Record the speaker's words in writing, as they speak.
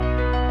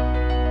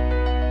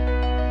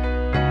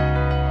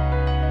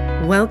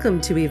Welcome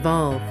to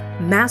Evolve,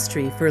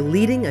 Mastery for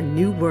Leading a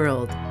New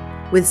World,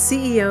 with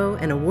CEO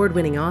and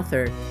award-winning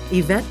author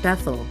Yvette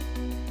Bethel.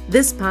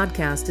 This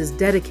podcast is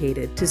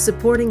dedicated to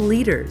supporting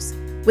leaders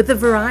with a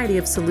variety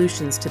of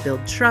solutions to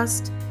build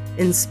trust,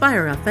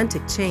 inspire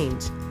authentic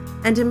change,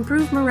 and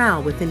improve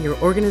morale within your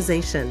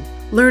organization.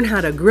 Learn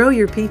how to grow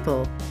your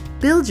people,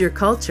 build your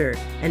culture,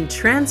 and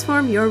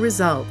transform your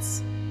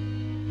results.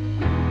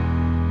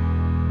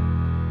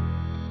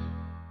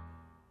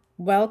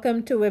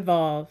 Welcome to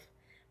Evolve,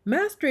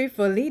 Mastery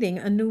for Leading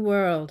a New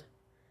World.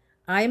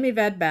 I am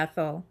Yvette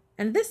Bethel,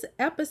 and this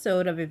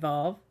episode of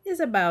Evolve is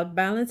about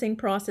balancing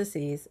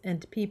processes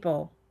and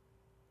people.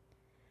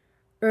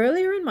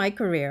 Earlier in my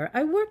career,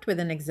 I worked with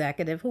an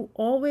executive who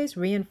always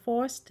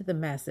reinforced the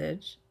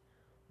message,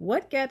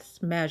 what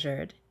gets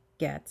measured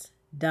gets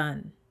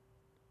done.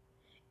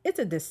 It's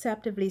a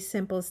deceptively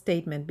simple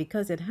statement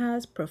because it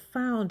has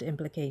profound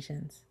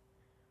implications.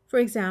 For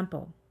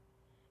example,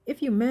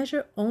 if you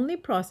measure only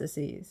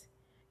processes,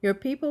 your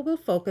people will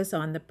focus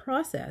on the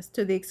process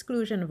to the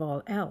exclusion of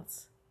all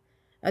else.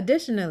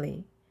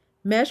 Additionally,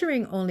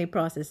 measuring only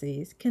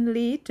processes can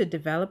lead to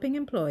developing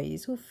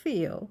employees who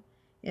feel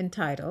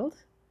entitled,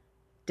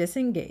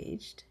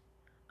 disengaged,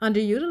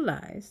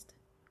 underutilized,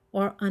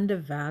 or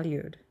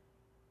undervalued.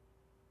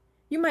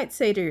 You might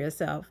say to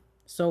yourself,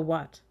 so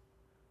what?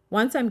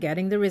 Once I'm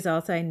getting the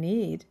results I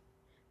need,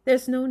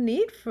 there's no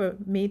need for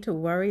me to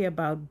worry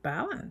about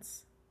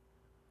balance.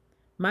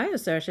 My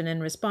assertion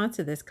in response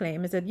to this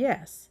claim is that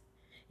yes,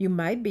 you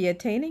might be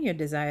attaining your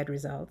desired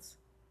results,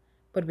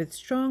 but with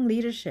strong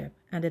leadership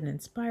and an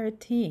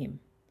inspired team,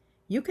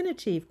 you can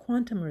achieve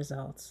quantum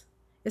results,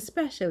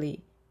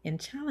 especially in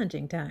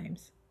challenging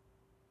times.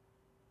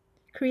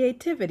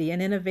 Creativity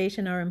and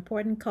innovation are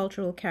important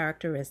cultural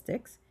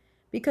characteristics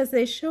because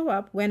they show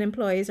up when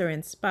employees are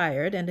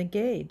inspired and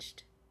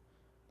engaged.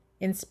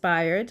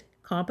 Inspired,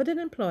 competent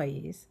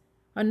employees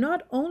are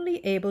not only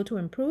able to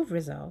improve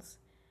results,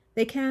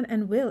 they can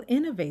and will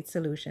innovate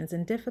solutions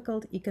in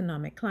difficult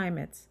economic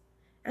climates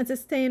and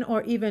sustain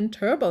or even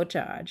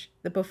turbocharge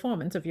the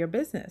performance of your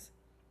business.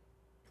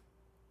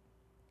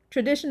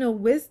 Traditional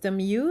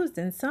wisdom used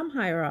in some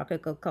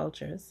hierarchical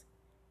cultures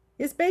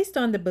is based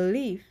on the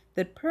belief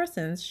that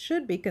persons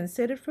should be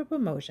considered for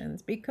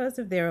promotions because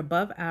of their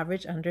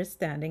above-average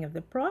understanding of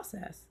the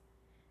process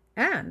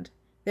and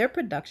their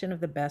production of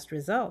the best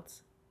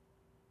results.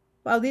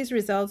 While these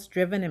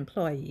results-driven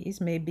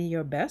employees may be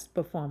your best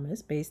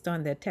performers based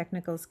on their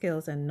technical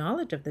skills and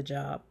knowledge of the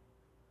job,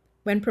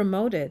 when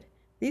promoted,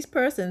 these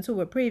persons who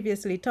were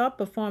previously top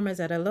performers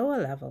at a lower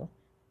level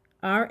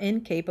are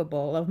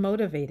incapable of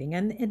motivating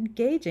and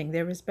engaging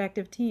their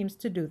respective teams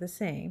to do the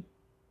same.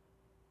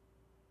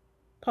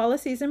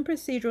 Policies and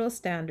procedural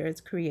standards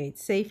create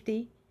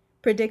safety,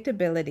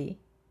 predictability,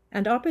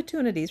 and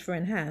opportunities for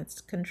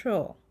enhanced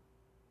control.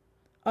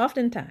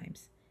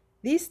 Oftentimes,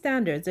 these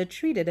standards are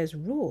treated as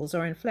rules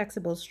or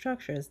inflexible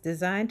structures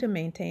designed to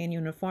maintain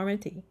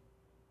uniformity.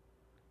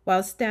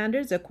 While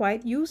standards are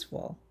quite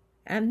useful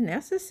and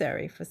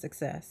necessary for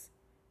success,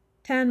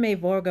 Tanmay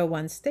Vorga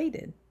once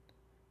stated,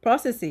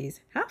 processes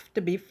have to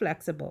be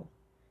flexible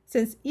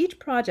since each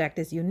project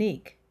is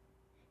unique,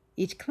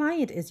 each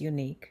client is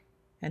unique,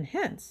 and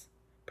hence,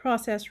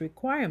 process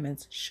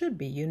requirements should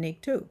be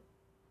unique too.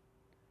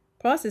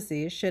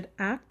 Processes should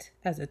act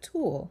as a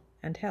tool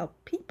and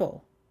help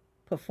people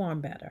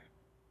perform better.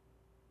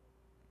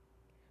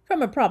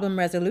 From a problem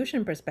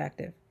resolution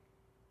perspective,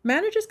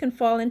 managers can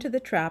fall into the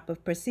trap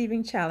of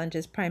perceiving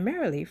challenges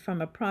primarily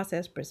from a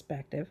process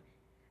perspective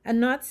and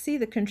not see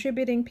the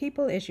contributing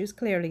people issues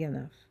clearly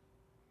enough.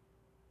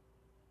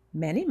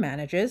 Many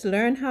managers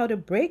learn how to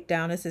break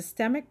down a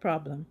systemic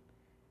problem,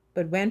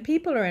 but when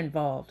people are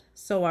involved,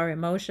 so are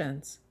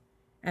emotions,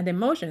 and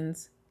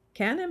emotions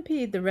can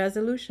impede the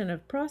resolution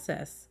of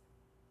process,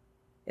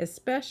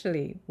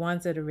 especially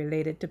ones that are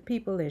related to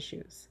people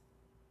issues.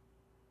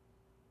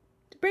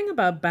 To bring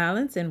about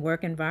balance in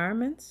work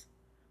environments,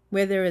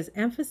 where there is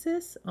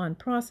emphasis on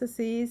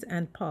processes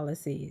and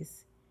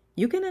policies,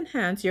 you can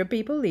enhance your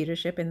people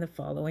leadership in the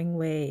following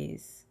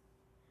ways.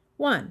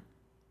 1.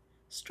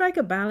 Strike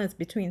a balance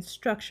between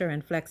structure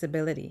and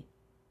flexibility.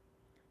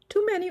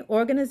 Too many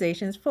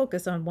organizations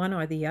focus on one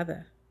or the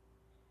other.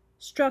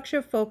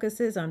 Structure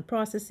focuses on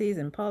processes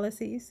and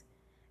policies,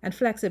 and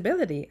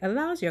flexibility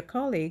allows your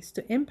colleagues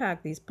to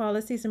impact these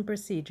policies and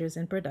procedures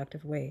in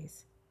productive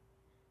ways.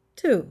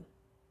 2.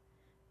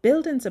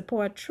 Build and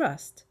support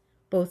trust,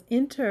 both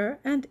inter-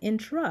 and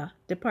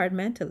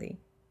intra-departmentally.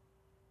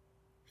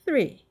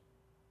 3.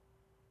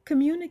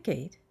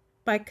 Communicate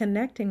by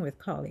connecting with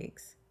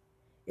colleagues.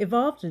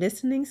 Evolved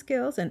listening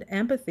skills and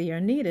empathy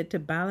are needed to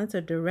balance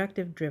a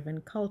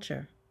directive-driven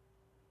culture.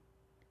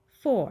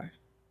 4.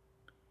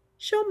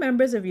 Show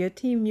members of your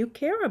team you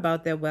care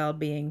about their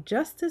well-being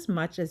just as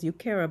much as you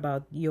care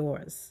about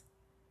yours.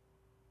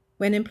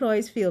 When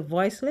employees feel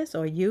voiceless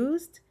or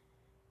used,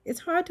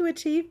 it's hard to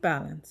achieve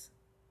balance.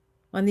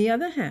 On the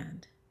other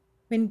hand,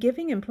 when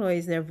giving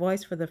employees their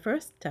voice for the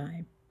first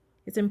time,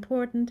 it's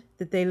important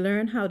that they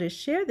learn how to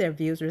share their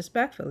views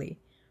respectfully,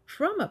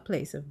 from a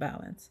place of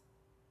balance.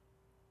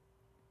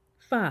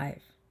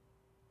 5.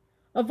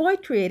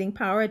 Avoid creating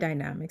power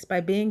dynamics by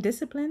being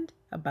disciplined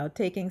about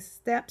taking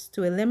steps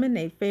to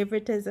eliminate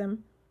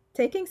favoritism,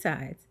 taking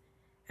sides,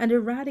 and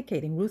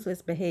eradicating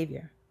ruthless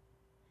behavior.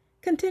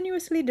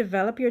 Continuously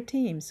develop your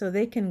team so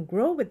they can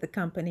grow with the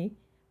company,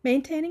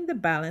 maintaining the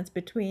balance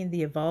between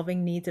the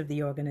evolving needs of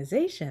the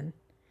organization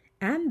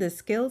and the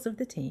skills of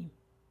the team.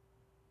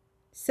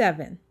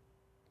 7.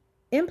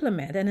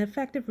 Implement an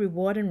effective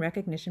reward and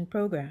recognition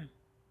program.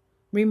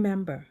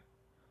 Remember,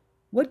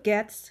 what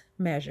gets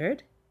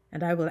measured,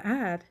 and I will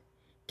add,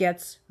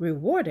 gets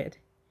rewarded,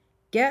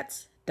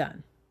 gets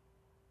done.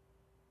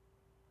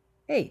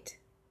 8.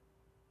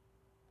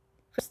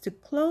 First, to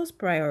close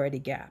priority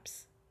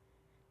gaps.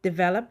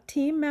 Develop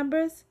team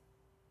members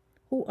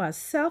who are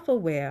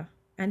self-aware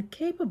and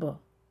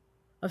capable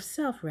of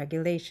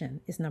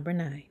self-regulation is number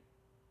 9.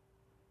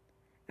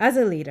 As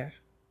a leader,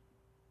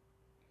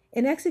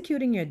 in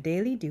executing your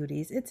daily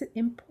duties, it's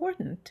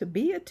important to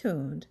be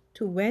attuned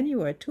to when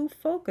you are too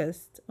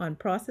focused on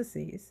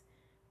processes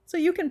so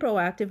you can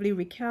proactively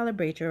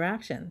recalibrate your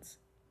actions.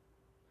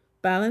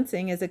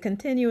 Balancing is a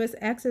continuous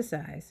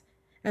exercise,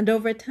 and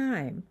over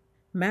time,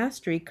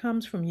 mastery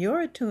comes from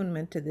your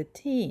attunement to the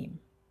team,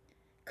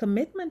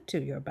 commitment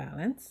to your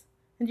balance,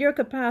 and your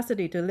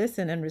capacity to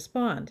listen and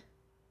respond.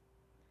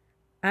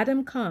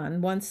 Adam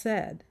Kahn once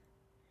said,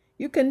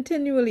 "You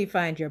continually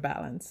find your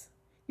balance.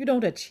 You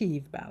don't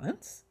achieve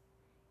balance.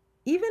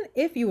 Even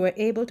if you were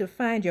able to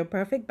find your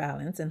perfect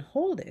balance and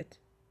hold it,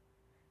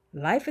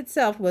 life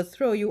itself will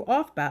throw you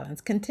off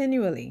balance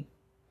continually.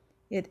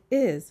 It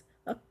is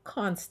a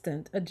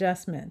constant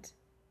adjustment."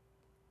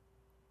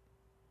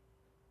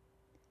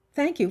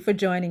 Thank you for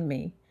joining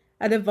me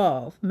at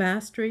Evolve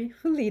Mastery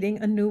for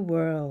Leading a New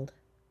World.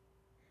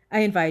 I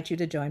invite you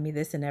to join me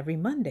this and every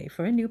Monday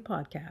for a new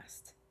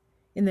podcast.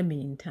 In the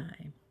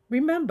meantime,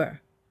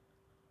 remember,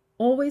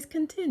 always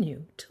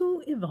continue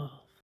to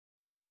evolve.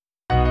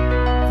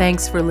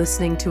 Thanks for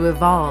listening to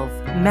Evolve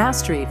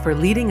Mastery for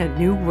Leading a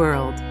New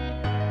World.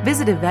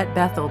 Visit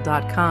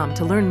YvetteBethel.com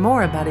to learn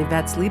more about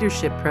Yvette's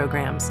leadership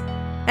programs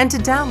and to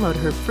download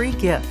her free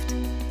gift,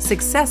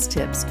 Success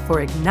Tips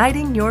for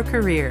Igniting Your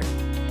Career.